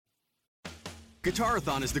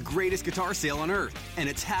Guitarathon is the greatest guitar sale on earth, and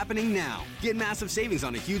it's happening now. Get massive savings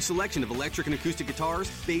on a huge selection of electric and acoustic guitars,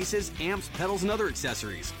 basses, amps, pedals, and other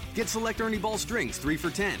accessories. Get select Ernie Ball strings 3 for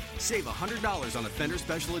 $10. Save $100 on a Fender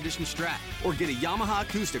Special Edition Strat, or get a Yamaha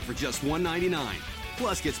acoustic for just $199.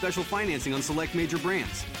 Plus, get special financing on select major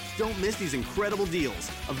brands. Don't miss these incredible deals.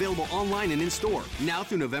 Available online and in-store, now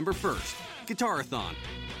through November 1st. Guitarathon,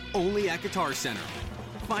 only at Guitar Center.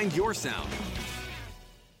 Find your sound.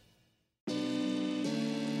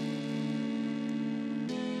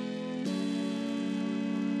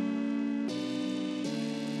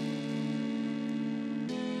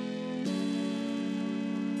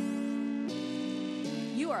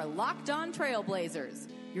 Locked On Trailblazers,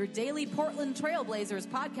 your daily Portland Trailblazers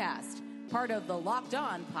podcast, part of the Locked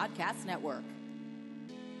On Podcast Network.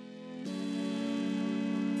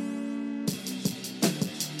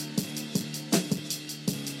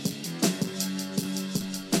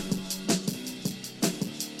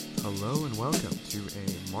 Hello and welcome to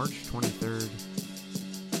a March 23rd,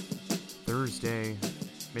 Thursday,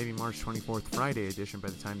 maybe March 24th, Friday edition by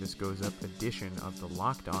the time this goes up, edition of the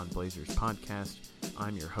Locked On Blazers podcast.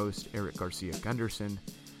 I'm your host, Eric Garcia Gunderson,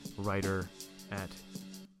 writer at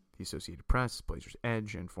the Associated Press, Blazers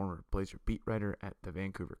Edge, and former Blazer beat writer at the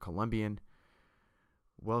Vancouver Columbian.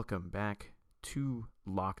 Welcome back to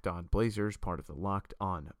Locked On Blazers, part of the Locked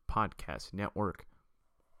On Podcast Network.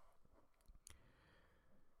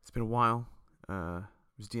 It's been a while. I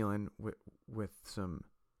was dealing with some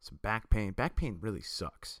back pain. Back pain really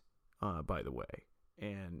sucks, by the way.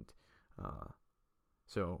 And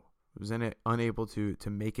so I was unable to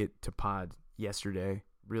make it to pod yesterday.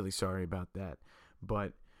 Really sorry about that.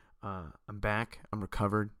 But I'm back. I'm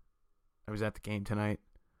recovered. I was at the game tonight.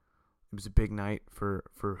 It was a big night for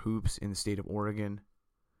hoops in the state of Oregon.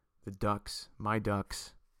 The Ducks, my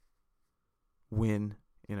Ducks, win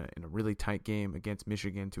in a really tight game against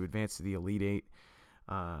Michigan to advance to the Elite Eight.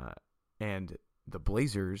 And the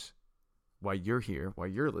Blazers, while you're here, while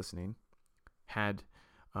you're listening, had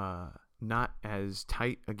not as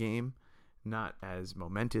tight a game, not as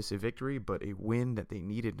momentous a victory, but a win that they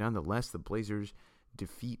needed nonetheless. The Blazers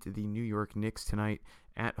defeat the New York Knicks tonight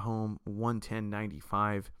at home,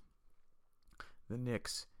 110-95. The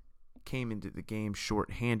Knicks came into the game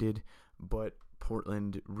shorthanded, but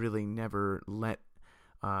Portland really never let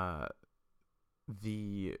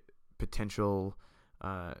the potential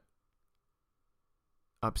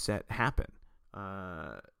upset happen.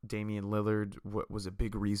 Damian Lillard was a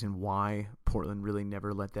big reason why Portland really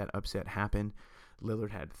never let that upset happen.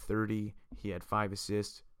 Lillard had 30. He had 5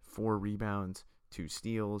 assists, 4 rebounds, 2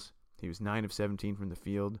 steals. He was 9 of 17 from the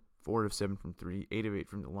field, 4 of 7 from 3, 8 of 8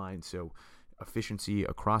 from the line. So efficiency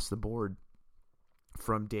across the board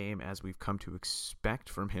from Dame, as we've come to expect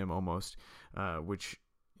from him almost, which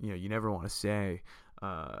you never want to say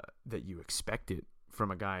that you expect it from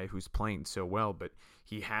a guy who's playing so well, but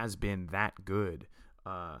he has been that good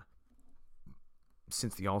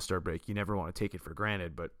since the All-Star break. You never want to take it for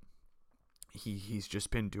granted, but he's just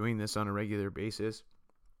been doing this on a regular basis.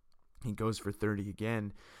 He goes for 30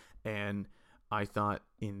 again, and I thought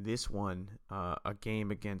in this one, a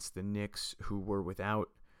game against the Knicks, who were without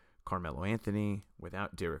Carmelo Anthony,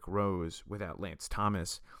 without Derrick Rose, without Lance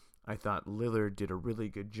Thomas, I thought Lillard did a really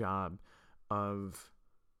good job of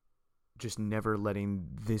just never letting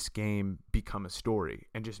this game become a story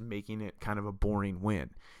and just making it kind of a boring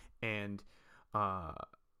win. And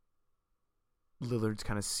Lillard's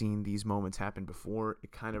kind of seen these moments happen before.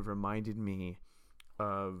 It kind of reminded me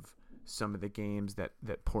of some of the games that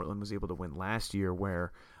Portland was able to win last year,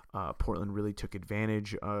 where Portland really took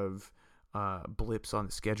advantage of blips on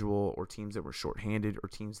the schedule, or teams that were shorthanded, or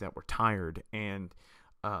teams that were tired. And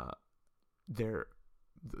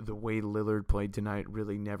the way Lillard played tonight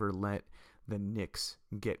really never let the Knicks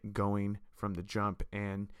get going from the jump.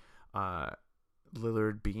 And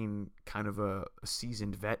Lillard, being kind of a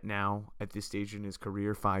seasoned vet now at this stage in his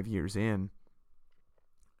career, 5 years in,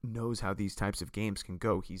 knows how these types of games can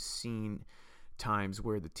go. He's seen times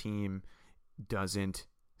where the team doesn't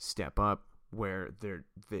step up, where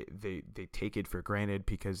they take it for granted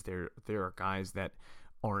because there are guys that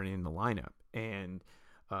aren't in the lineup. And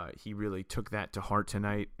he really took that to heart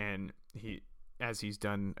tonight, and he, as he's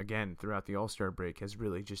done again throughout the All-Star break, has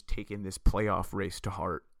really just taken this playoff race to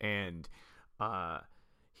heart. And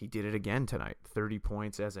he did it again tonight. 30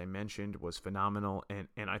 points, as I mentioned, was phenomenal.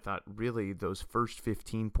 And I thought really those first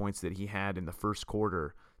 15 points that he had in the first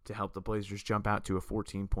quarter to help the Blazers jump out to a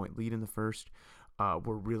 14-point lead in the first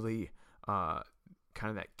were really kind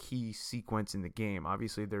of that key sequence in the game.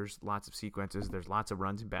 Obviously, there's lots of sequences, there's lots of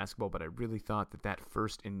runs in basketball, but I really thought that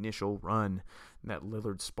first initial run, that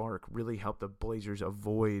Lillard spark, really helped the Blazers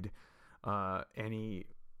avoid any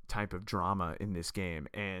type of drama in this game,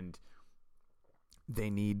 and they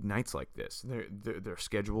need nights like this. Their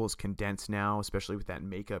schedule is condensed now, especially with that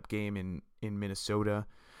makeup game in Minnesota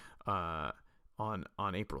on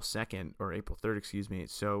April 2nd or April 3rd, excuse me.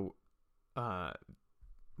 So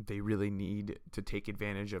they really need to take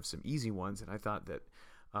advantage of some easy ones, and I thought that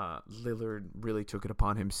Lillard really took it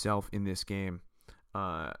upon himself in this game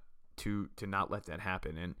to not let that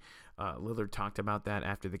happen. And Lillard talked about that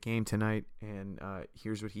after the game tonight, and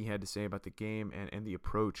here's what he had to say about the game and the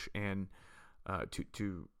approach, and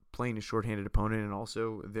to playing a shorthanded opponent, and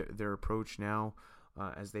also their approach now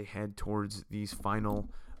as they head towards these final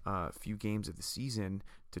few games of the season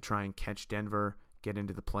to try and catch Denver, get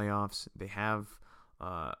into the playoffs. They have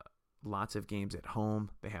lots of games at home.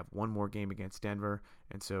 They have one more game against Denver,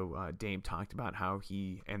 and so Dame talked about how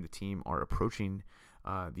he and the team are approaching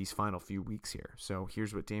these final few weeks here. So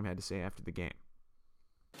here's what Dame had to say after the game.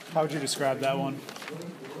 How would you describe that one?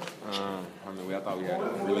 I thought we had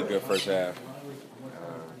a really good first half.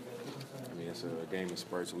 It's a game of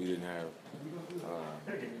spurts. We didn't have,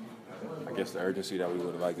 I guess, the urgency that we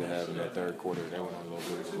would have liked to have in that third quarter. They went on a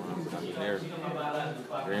little bit of a run,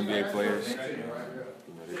 but they're NBA players.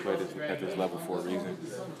 They play at this level for a reason,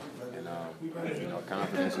 and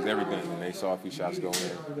confidence is everything. And they saw a few shots go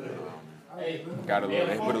in. They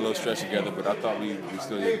put a little stretch together, but I thought we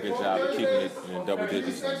still did a good job of keeping it in double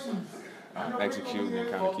digits and executing and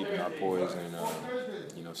kind of keeping our poise and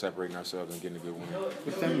separating ourselves and getting a good win.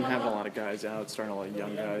 With them having a lot of guys out, starting a lot of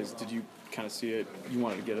young guys, did you kind of see it? You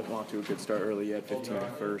wanted to get it off to a good start early. You had 15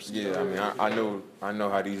 at first. Yeah, I know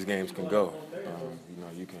how these games can go.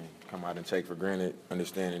 You can come out and take for granted,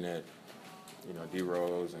 understanding that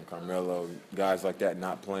D-Rose and Carmelo, guys like that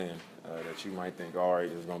not playing, that you might think, all right,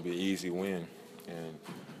 it's going to be an easy win. And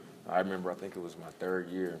I remember, I think it was my third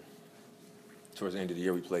year. Towards the end of the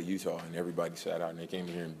year, we played Utah, and everybody sat out, and they came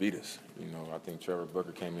in here and beat us. I think Trevor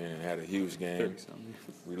Booker came in and had a huge game.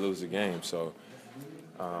 We lose the game. So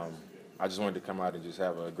I just wanted to come out and just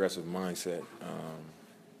have an aggressive mindset,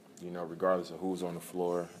 regardless of who's on the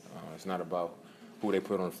floor. It's not about who they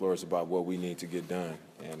put on the floor. It's about what we need to get done,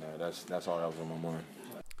 and that's all that was on my mind.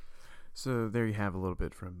 So there you have a little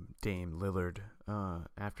bit from Dame Lillard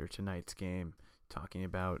after tonight's game, talking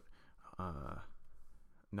about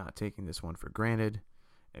not taking this one for granted,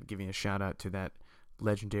 and giving a shout out to that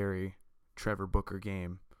legendary Trevor Booker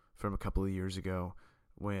game from a couple of years ago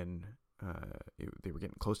when they were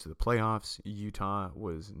getting close to the playoffs. Utah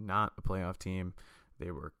was not a playoff team.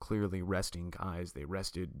 They were clearly resting guys. They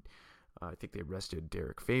rested, I think they rested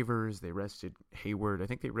Derek Favors. They rested Hayward. I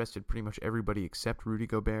think they rested pretty much everybody except Rudy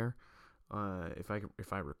Gobert,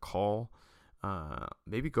 if I recall.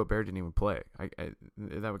 Maybe Gobert didn't even play.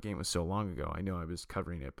 That game was so long ago. I know I was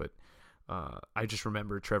covering it, but I just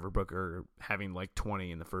remember Trevor Booker having like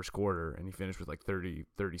 20 in the first quarter, and he finished with like 30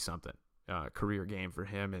 something. Career game for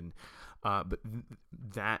him, and but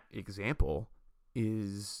that example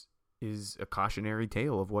is a cautionary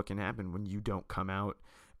tale of what can happen when you don't come out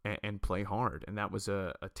and play hard. And that was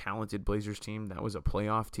a talented Blazers team. That was a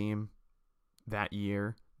playoff team that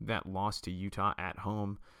year that lost to Utah at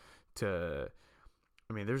home. There's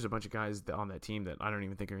a bunch of guys on that team that I don't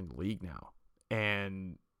even think are in the league now.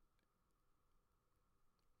 And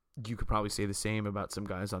you could probably say the same about some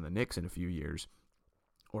guys on the Knicks in a few years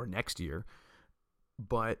or next year.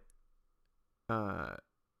 But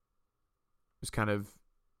it's kind of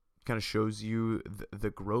shows you the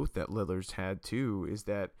growth that Lillard's had too, is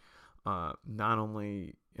that not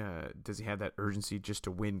only does he have that urgency just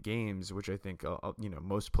to win games, which I think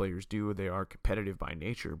most players do. They are competitive by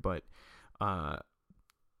nature, but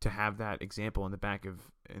to have that example in the back of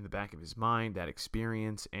his mind, that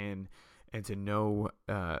experience, and to know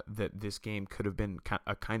that this game could have been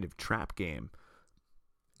a kind of trap game,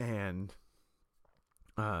 and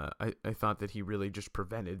I thought that he really just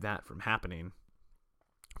prevented that from happening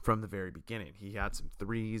from the very beginning. He had some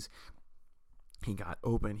threes. He got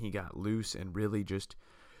open, he got loose, and really just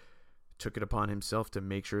took it upon himself to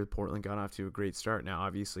make sure Portland got off to a great start. Now,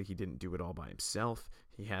 obviously, he didn't do it all by himself.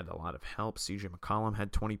 He had a lot of help. CJ McCollum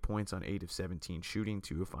had 20 points on 8 of 17 shooting,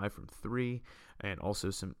 2 of 5 from 3, and also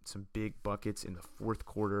some big buckets in the fourth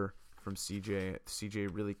quarter from CJ. CJ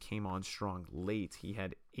really came on strong late. He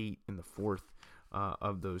had 8 in the fourth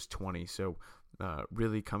of those 20, so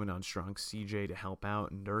really coming on strong. CJ to help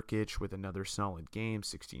out. Nurkic with another solid game,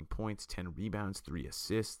 16 points, 10 rebounds, 3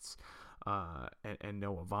 assists, and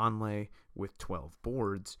Noah Vonleh with 12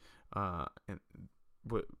 boards. And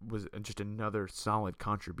was just another solid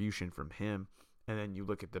contribution from him. And then you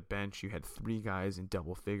look at the bench, you had 3 guys in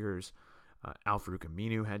double figures. Al-Farouq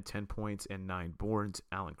Aminu had 10 points and 9 boards.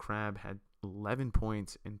 Allen Crabbe had 11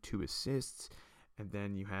 points and 2 assists. And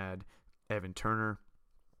then you had Evan Turner,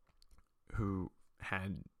 who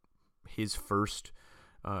had his first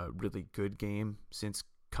really good game since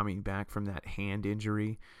coming back from that hand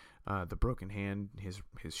injury, the broken hand, his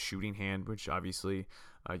shooting hand, which obviously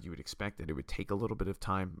you would expect that it would take a little bit of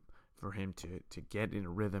time for him to get in a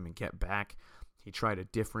rhythm and get back. He tried a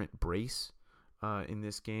different brace in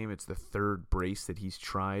this game. It's the 3rd brace that he's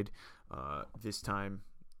tried. This time,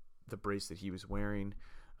 the brace that he was wearing,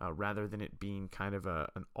 rather than it being kind of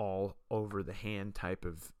an all over the hand type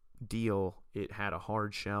of deal, it had a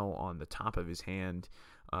hard shell on the top of his hand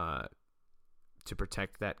to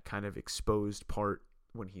protect that kind of exposed part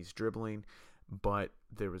when he's dribbling. But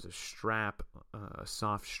there was a strap, a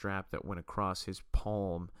soft strap that went across his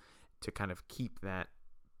palm to kind of keep that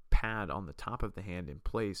pad on the top of the hand in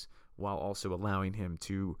place while also allowing him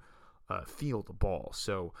to feel the ball.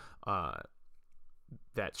 So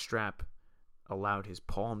that strap allowed his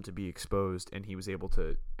palm to be exposed, and he was able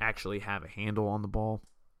to actually have a handle on the ball,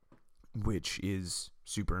 which is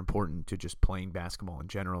super important to just playing basketball in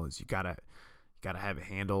general. Is you gotta have a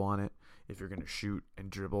handle on it if you're gonna shoot and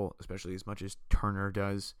dribble, especially as much as Turner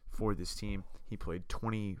does for this team. He played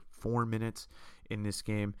 24 minutes in this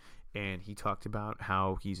game, and he talked about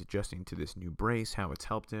how he's adjusting to this new brace, how it's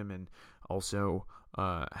helped him, and also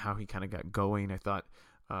how he kind of got going. I thought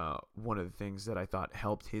one of the things that I thought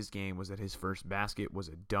helped his game was that his first basket was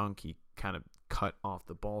a dunk. He kind of cut off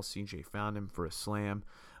the ball. CJ found him for a slam.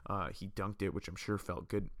 He dunked it, which I'm sure felt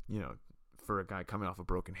good, for a guy coming off a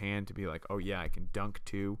broken hand to be like, oh yeah, I can dunk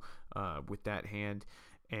too with that hand.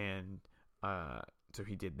 And so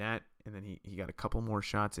he did that, and then he got a couple more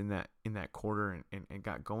shots in that quarter and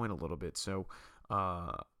got going a little bit. So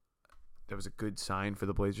that was a good sign for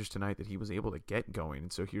the Blazers tonight that he was able to get going.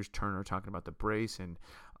 And so here's Turner talking about the brace and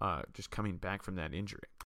just coming back from that injury.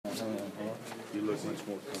 You look much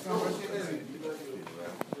more comfortable.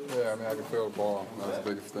 Yeah, I mean, I can feel the ball. That's the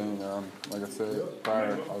biggest thing. Like I said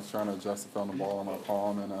prior, I was trying to adjust to feeling the ball on my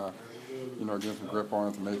palm and, get some grip on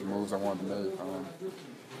it to make the moves I wanted to make.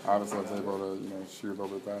 Obviously, I was able to, shoot a little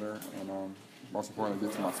bit better and, most importantly,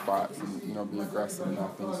 get to my spots and, be aggressive and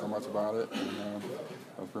not think so much about it. And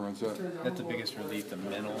that's pretty much it. That's the biggest relief, the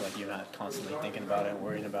mental, like you're not constantly thinking about it,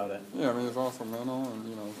 worrying about it. Yeah, I mean, it's also mental and,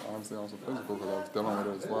 it's obviously also physical because I was dealing with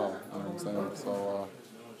it as well. You know what I'm saying? So,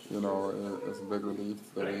 it's a big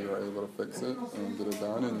relief that we were able to fix it and get it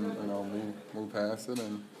done and, move past it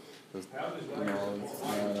and just, it's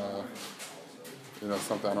not,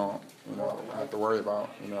 something I don't, have to worry about,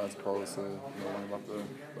 as opposed to, worrying about the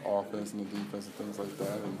offense and the defense and things like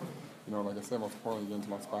that. And, like I said, most importantly, getting to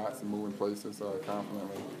my spots and moving places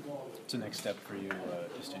confidently. What's the next step for you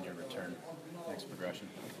just in your return, next progression?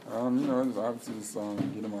 It's obviously just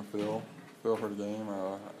getting my feel for the game,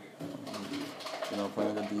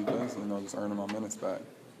 playing good defense, and, just earning my minutes back.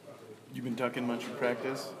 You been dunking much in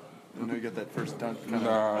practice? I know you got that first dunk. No,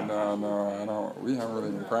 I don't. We haven't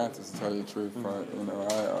really been practiced, to tell you the truth. But,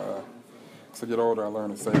 as I get older, I learn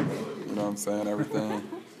to save it. You know what I'm saying? Everything.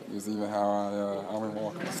 Just even how I don't even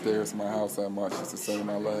walk up the stairs to my house that much just to save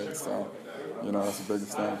my legs. So, that's the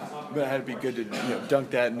biggest thing. But it had to be good to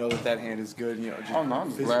dunk that and know that hand is good. I'm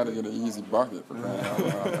just glad to get an easy bucket for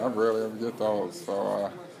that. I rarely ever get those.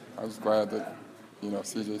 So I'm just glad that,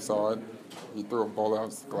 CJ saw it. He threw a ball out. I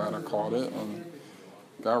was glad I caught it. And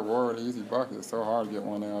got Roy with an easy bucket. It's so hard to get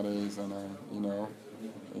one nowadays. And,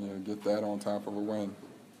 get that on top of a win.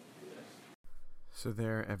 So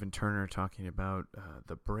there, Evan Turner talking about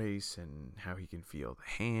the brace and how he can feel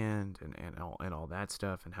the hand and all that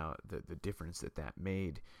stuff and how the difference that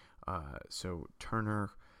made. So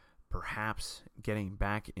Turner perhaps getting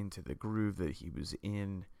back into the groove that he was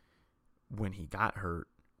in when he got hurt,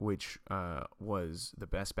 which was the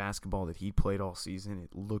best basketball that he played all season.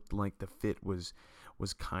 It looked like the fit was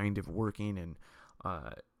kind of working, and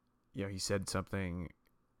he said something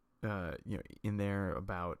in there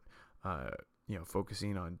about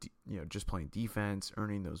focusing on, just playing defense,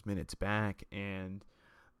 earning those minutes back. And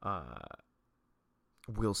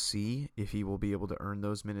we'll see if he will be able to earn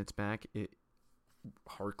those minutes back.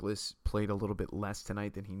 Harkless played a little bit less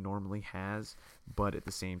tonight than he normally has, but at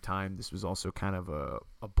the same time, this was also kind of a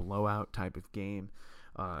blowout type of game.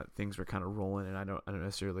 Things were kind of rolling, and I don't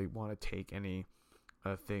necessarily want to take any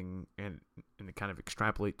thing and kind of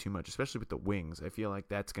extrapolate too much, especially with the wings. I feel like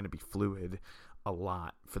that's going to be fluid a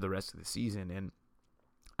lot for the rest of the season, and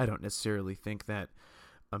I don't necessarily think that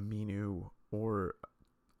Aminu or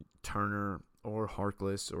Turner or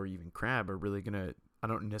Harkless or even Crabbe are really gonna. I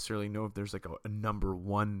don't necessarily know if there's like a number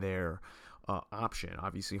one there option.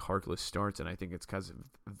 Obviously, Harkless starts, and I think it's because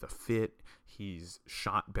of the fit. He's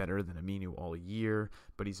shot better than Aminu all year,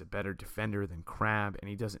 but he's a better defender than Crabbe, and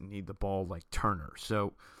he doesn't need the ball like Turner.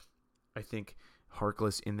 So I think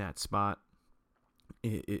Harkless in that spot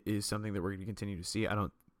is something that we're going to continue to see.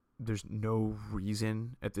 There's no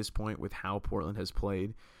reason at this point with how Portland has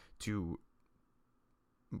played to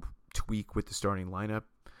tweak with the starting lineup.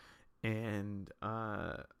 And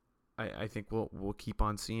I think we'll keep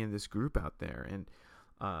on seeing this group out there. And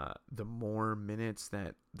the more minutes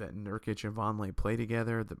that Nurkic and Vonleh play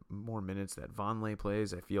together, the more minutes that Vonleh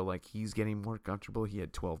plays, I feel like he's getting more comfortable. He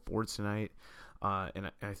had 12 boards tonight.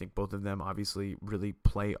 And I think both of them obviously really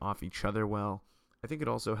play off each other well. I think it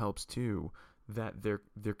also helps too that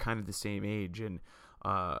they're kind of the same age, and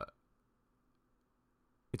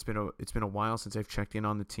it's been a while since I've checked in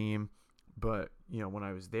on the team, but when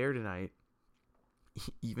I was there tonight,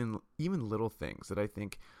 even little things that I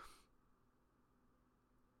think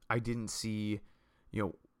I didn't see,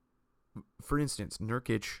 for instance,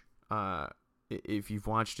 Nurkic. If you've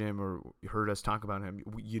watched him or heard us talk about him,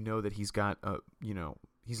 that he's got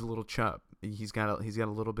he's a little chub. He's got a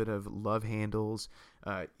little bit of love handles.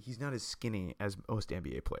 He's not as skinny as most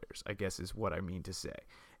NBA players, I guess is what I mean to say.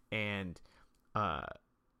 And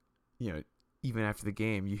even after the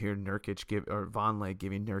game, you hear Nurkic Vonleh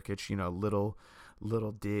giving Nurkic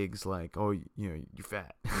little digs like, oh, you're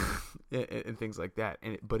fat and things like that.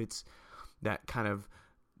 But it's that kind of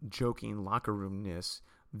joking locker roomness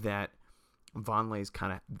that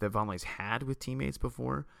Vonleh's had with teammates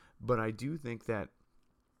before. But I do think that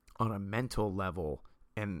on a mental level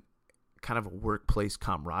and kind of a workplace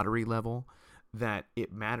camaraderie level, that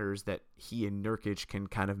it matters that he and Nurkic can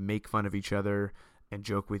kind of make fun of each other and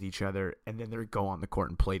joke with each other, and then they go on the court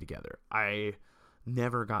and play together. I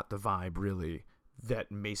never got the vibe really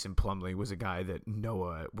that Mason Plumlee was a guy that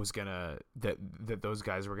Noah was gonna that those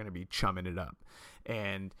guys were gonna be chumming it up,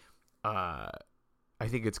 and I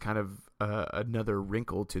think it's kind of another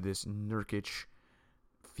wrinkle to this Nurkic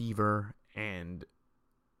fever, and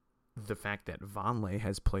the fact that Vonleh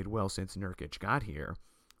has played well since Nurkic got here,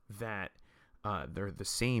 that they're the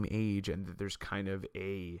same age, and that there's kind of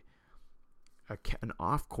an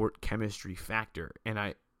off-court chemistry factor,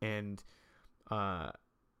 and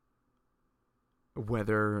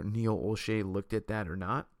whether Neil Olshey looked at that or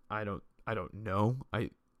not, I don't know. I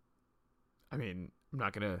mean, I'm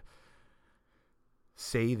not gonna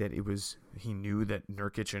say that he knew that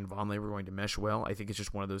Nurkic and Vonleh were going to mesh well. I think it's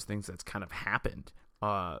just one of those things that's kind of happened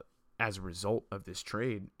as a result of this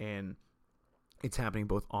trade, and it's happening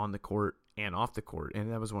both on the court and off the court.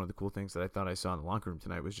 And that was one of the cool things that I thought I saw in the locker room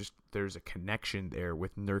tonight, was just there's a connection there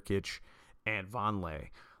with Nurkic and Vonleh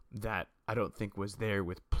that I don't think was there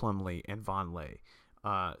with Plumlee and Vonleh.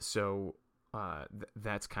 So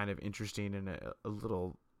that's kind of interesting, and a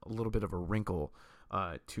little bit of a wrinkle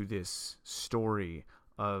to this story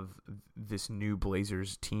of this new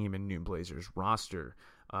Blazers team and new Blazers roster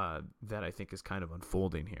that I think is kind of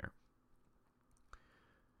unfolding here.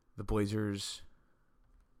 The Blazers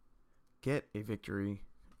get a victory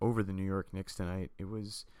over the New York Knicks tonight. It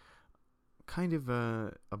was kind of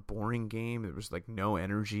a boring game. There was like no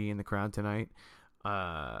energy in the crowd tonight.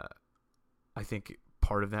 I think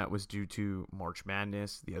part of that was due to March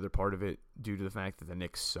Madness. The other part of it due to the fact that the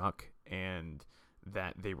Knicks suck, and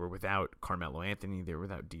that they were without Carmelo Anthony. They were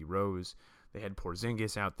without D Rose. They had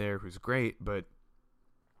Porzingis out there, who's great, but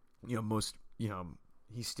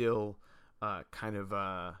he's still kind of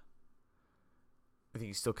I think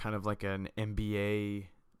he's still kind of like an NBA.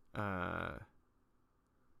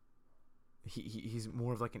 He's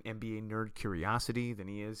more of like an NBA nerd curiosity than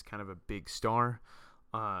he is kind of a big star,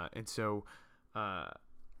 and so I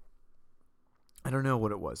don't know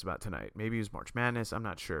what it was about tonight. Maybe it was March Madness. I'm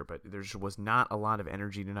not sure, but there just was not a lot of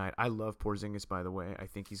energy tonight. I love Porzingis, by the way. I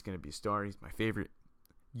think he's going to be a star. He's my favorite.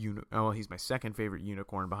 He's my second favorite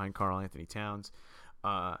unicorn behind Karl Anthony Towns,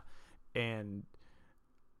 but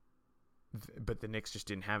the Knicks just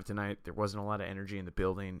didn't have it tonight. There wasn't a lot of energy in the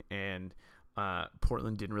building, and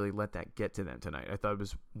Portland didn't really let that get to them tonight. I thought it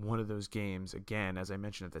was one of those games, again, as I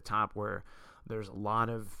mentioned at the top, where there's a lot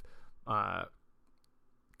of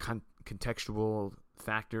contextual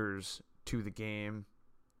factors to the game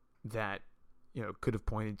that could have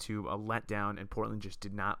pointed to a letdown, and Portland just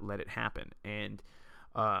did not let it happen. And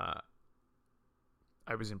I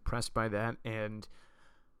was impressed by that, and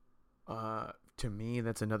to me,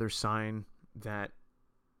 that's another sign that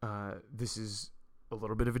this is a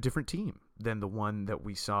little bit of a different team than the one that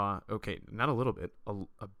we saw. Okay, not a little bit,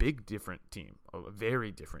 a big different team, a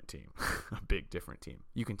very different team, a big different team.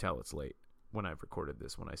 You can tell it's late when I've recorded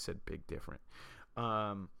this when I said big different.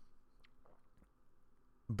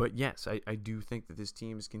 But yes, I do think that this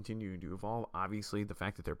team is continuing to evolve. Obviously, the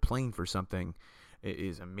fact that they're playing for something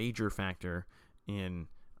is a major factor in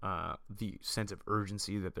the sense of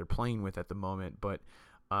urgency that they're playing with at the moment. But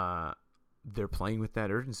they're playing with that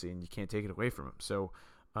urgency, and you can't take it away from them. So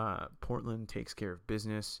Portland takes care of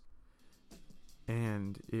business.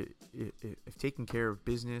 And if taking care of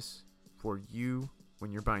business for you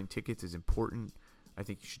when you're buying tickets is important, I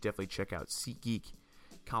think you should definitely check out SeatGeek.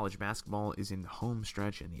 College basketball is in the home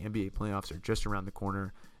stretch, and the NBA playoffs are just around the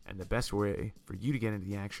corner. And the best way for you to get into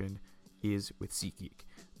the action is with SeatGeek.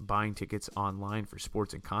 Buying tickets online for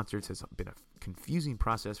sports and concerts has been a confusing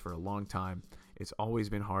process for a long time. It's always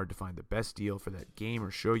been hard to find the best deal for that game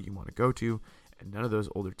or show you want to go to, and none of those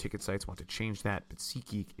older ticket sites want to change that, but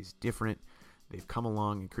SeatGeek is different. They've come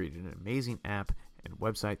along and created an amazing app and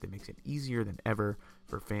website that makes it easier than ever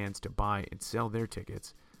for fans to buy and sell their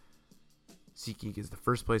tickets. SeatGeek is the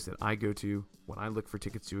first place that I go to when I look for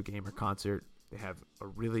tickets to a game or concert. They have a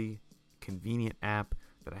really convenient app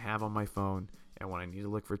that I have on my phone, and when I need to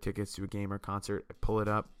look for tickets to a game or concert, I pull it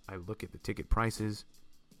up, I look at the ticket prices,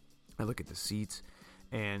 I look at the seats,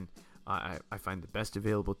 and I find the best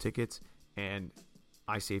available tickets, and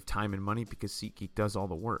I save time and money because SeatGeek does all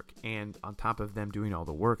the work. And on top of them doing all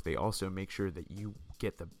the work, they also make sure that you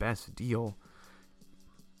get the best deal.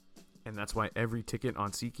 And that's why every ticket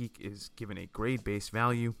on SeatGeek is given a grade-based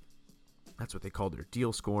value. That's what they call their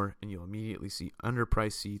deal score, and you'll immediately see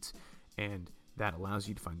underpriced seats, and that allows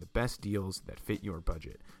you to find the best deals that fit your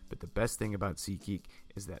budget. But the best thing about SeatGeek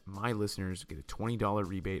is that my listeners get a $20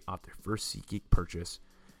 rebate off their first SeatGeek purchase.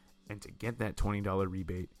 And to get that $20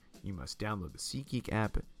 rebate, you must download the SeatGeek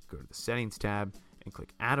app, go to the Settings tab, and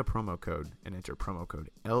click Add a Promo Code and enter promo code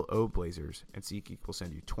LOBlazers, and SeatGeek will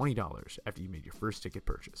send you $20 after you made your first ticket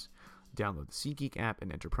purchase. Download the SeatGeek app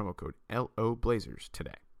and enter promo code LOBlazers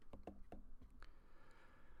today.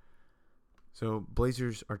 So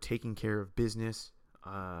Blazers are taking care of business.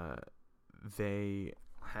 They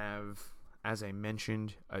have, as I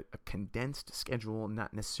mentioned, a condensed schedule,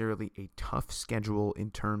 not necessarily a tough schedule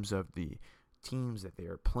in terms of the teams that they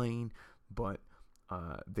are playing, but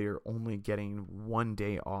they're only getting 1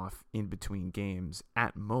 day off in between games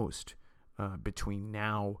at most between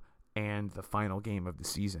now and the final game of the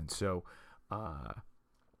season. So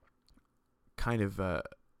kind of a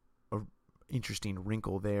interesting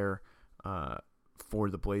wrinkle there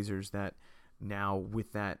for the Blazers, that now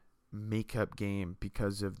with that makeup game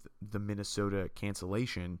because of the Minnesota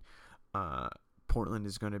cancellation, Portland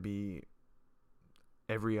is going to be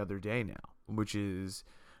every other day now, which is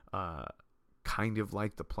kind of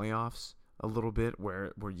like the playoffs a little bit,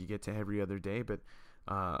 where you get to every other day, but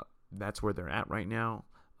that's where they're at right now.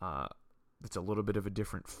 It's a little bit of a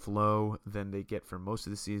different flow than they get for most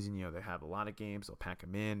of the season. You know, they have a lot of games, they'll pack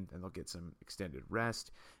them in, and they'll get some extended rest,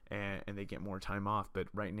 and they get more time off. But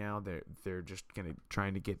right now, they're just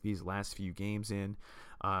trying to get these last few games in,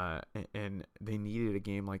 and they needed a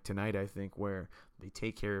game like tonight, I think, where they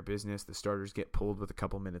take care of business. The starters get pulled with a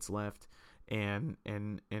couple minutes left, and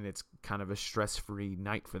it's kind of a stress-free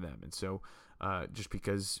night for them. And so, just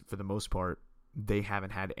because for the most part they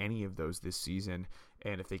haven't had any of those this season,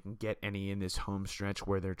 and if they can get any in this home stretch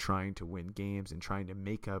where they're trying to win games and trying to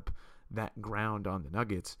make up that ground on the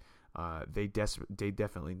Nuggets, they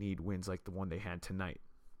definitely need wins like the one they had tonight.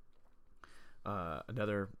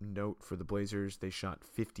 Another note for the Blazers, they shot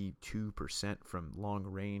 52% from long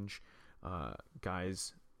range.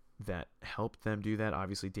 Guys that helped them do that,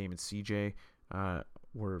 obviously Dame and CJ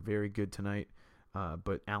were very good tonight.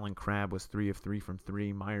 But Allen Crabbe was 3 of 3 from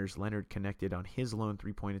 3. Myers Leonard connected on his lone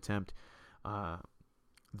 3-point attempt.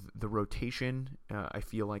 The rotation, I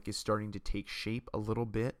feel like, is starting to take shape a little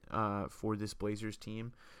bit for this Blazers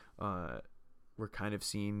team. We're kind of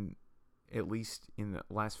seeing, at least in the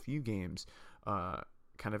last few games,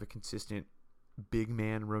 kind of a consistent big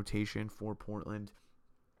man rotation for Portland.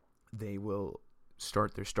 They will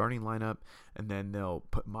start their starting lineup, and then they'll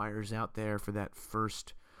put Myers out there for that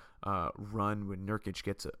first run when Nurkic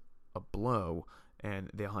gets a blow,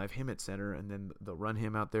 and they'll have him at center, and then they'll run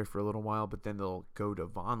him out there for a little while, but then they'll go to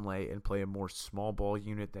Vonleh and play a more small ball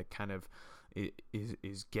unit that kind of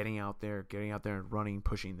is getting out there and running,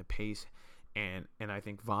 pushing the pace, and I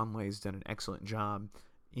think Vonleh's done an excellent job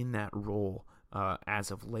in that role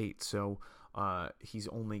as of late. So he's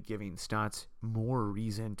only giving Stotts more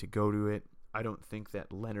reason to go to it. I don't think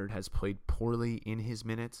that Leonard has played poorly in his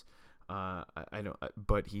minutes. I don't,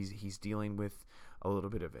 but he's dealing with a little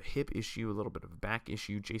bit of a hip issue, a little bit of a back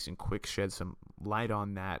issue. Jason Quick shed some light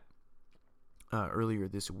on that earlier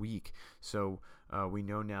this week. So we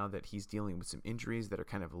know now that he's dealing with some injuries that are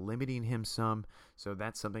kind of limiting him some. So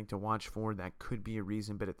that's something to watch for. That could be a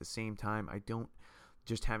reason. But at the same time, I don't,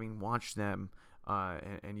 just having watched them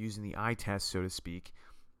and using the eye test, so to speak,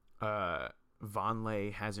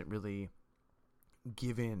 Vonleh hasn't really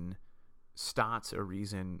given Stotts a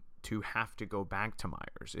reason to have to go back to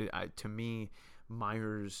Myers. To me,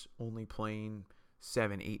 Myers only playing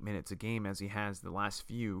 7-8 minutes a game as he has the last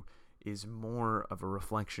few is more of a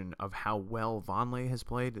reflection of how well Vonleh has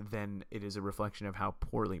played than it is a reflection of how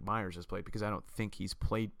poorly Myers has played, because I don't think he's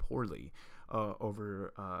played poorly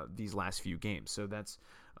over these last few games. So that's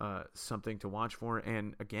something to watch for.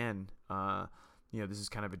 And again, this is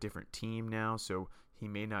kind of a different team now, so he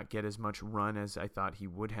may not get as much run as I thought he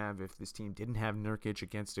would have if this team didn't have Nurkic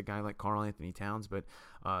against a guy like Karl Anthony Towns. But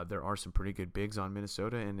there are some pretty good bigs on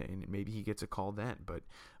Minnesota, and maybe he gets a call then. But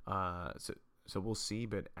so we'll see.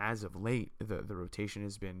 But as of late, the rotation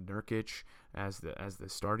has been Nurkic as the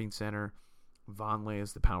starting center, Vonleh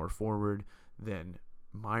as the power forward, then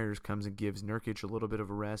Myers comes and gives Nurkic a little bit of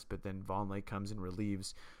a rest, but then Vonleh comes and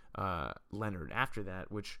relieves Leonard after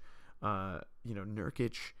that, which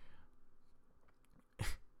Nurkic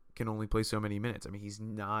can only play so many minutes. I mean, he's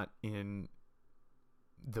not in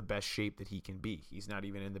the best shape that he can be. He's not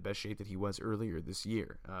even in the best shape that he was earlier this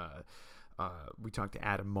year. We talked to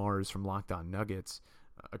Adam Mars from Locked On Nuggets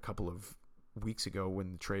a couple of weeks ago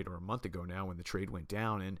when the trade, or a month ago now when the trade went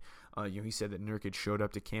down, and he said that Nurkic showed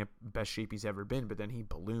up to camp best shape he's ever been, but then he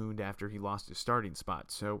ballooned after he lost his starting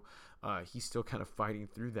spot. So he's still kind of fighting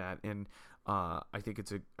through that, and I think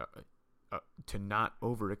it's to not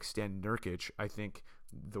overextend Nurkic. I think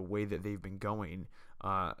the way that they've been going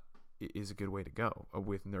is a good way to go,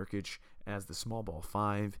 with Nurkic as the small ball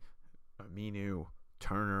 5, Aminu,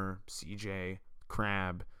 Turner, CJ,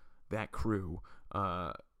 Crabbe, that crew.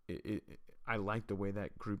 I like the way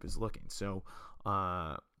that group is looking. So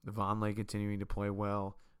Vonleh continuing to play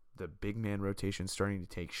well. The big man rotation starting to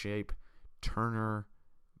take shape. Turner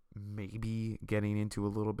maybe getting into a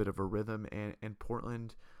little bit of a rhythm. And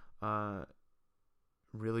Portland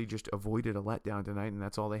really just avoided a letdown tonight, and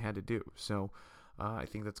that's all they had to do. So I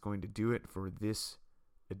think that's going to do it for this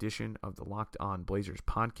edition of the Locked On Blazers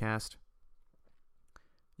podcast.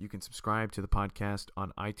 You can subscribe to the podcast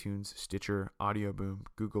on iTunes, Stitcher, Audio Boom,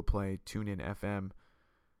 Google Play, TuneIn FM.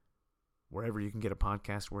 Wherever you can get a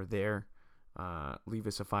podcast, we're there. Leave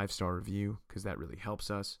us a 5-star review, because that really helps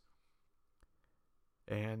us.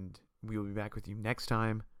 And we will be back with you next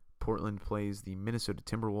time. Portland plays the Minnesota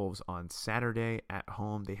Timberwolves on Saturday at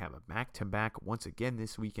home. They have a back-to-back once again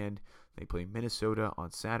this weekend. They play Minnesota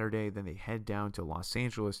on Saturday. Then they head down to Los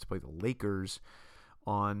Angeles to play the Lakers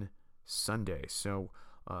on Sunday. So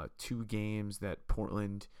 2 games that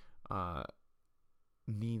Portland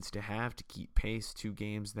needs to have to keep pace. 2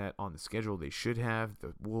 games that on the schedule they should have.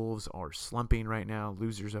 The Wolves are slumping right now,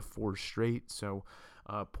 losers of 4 straight. So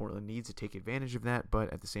Portland needs to take advantage of that.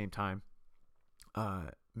 But at the same time,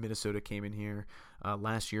 Minnesota came in here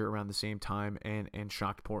last year around the same time and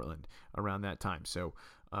shocked Portland around that time. So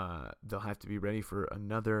they'll have to be ready for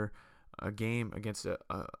another game against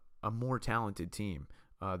a more talented team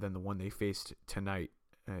than the one they faced tonight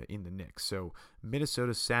in the Knicks. So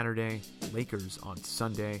Minnesota Saturday, Lakers on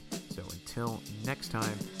Sunday. So until next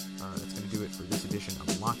time, that's going to do it for this edition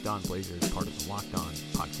of Locked On Blazers, part of the Locked On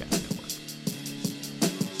Podcast Network.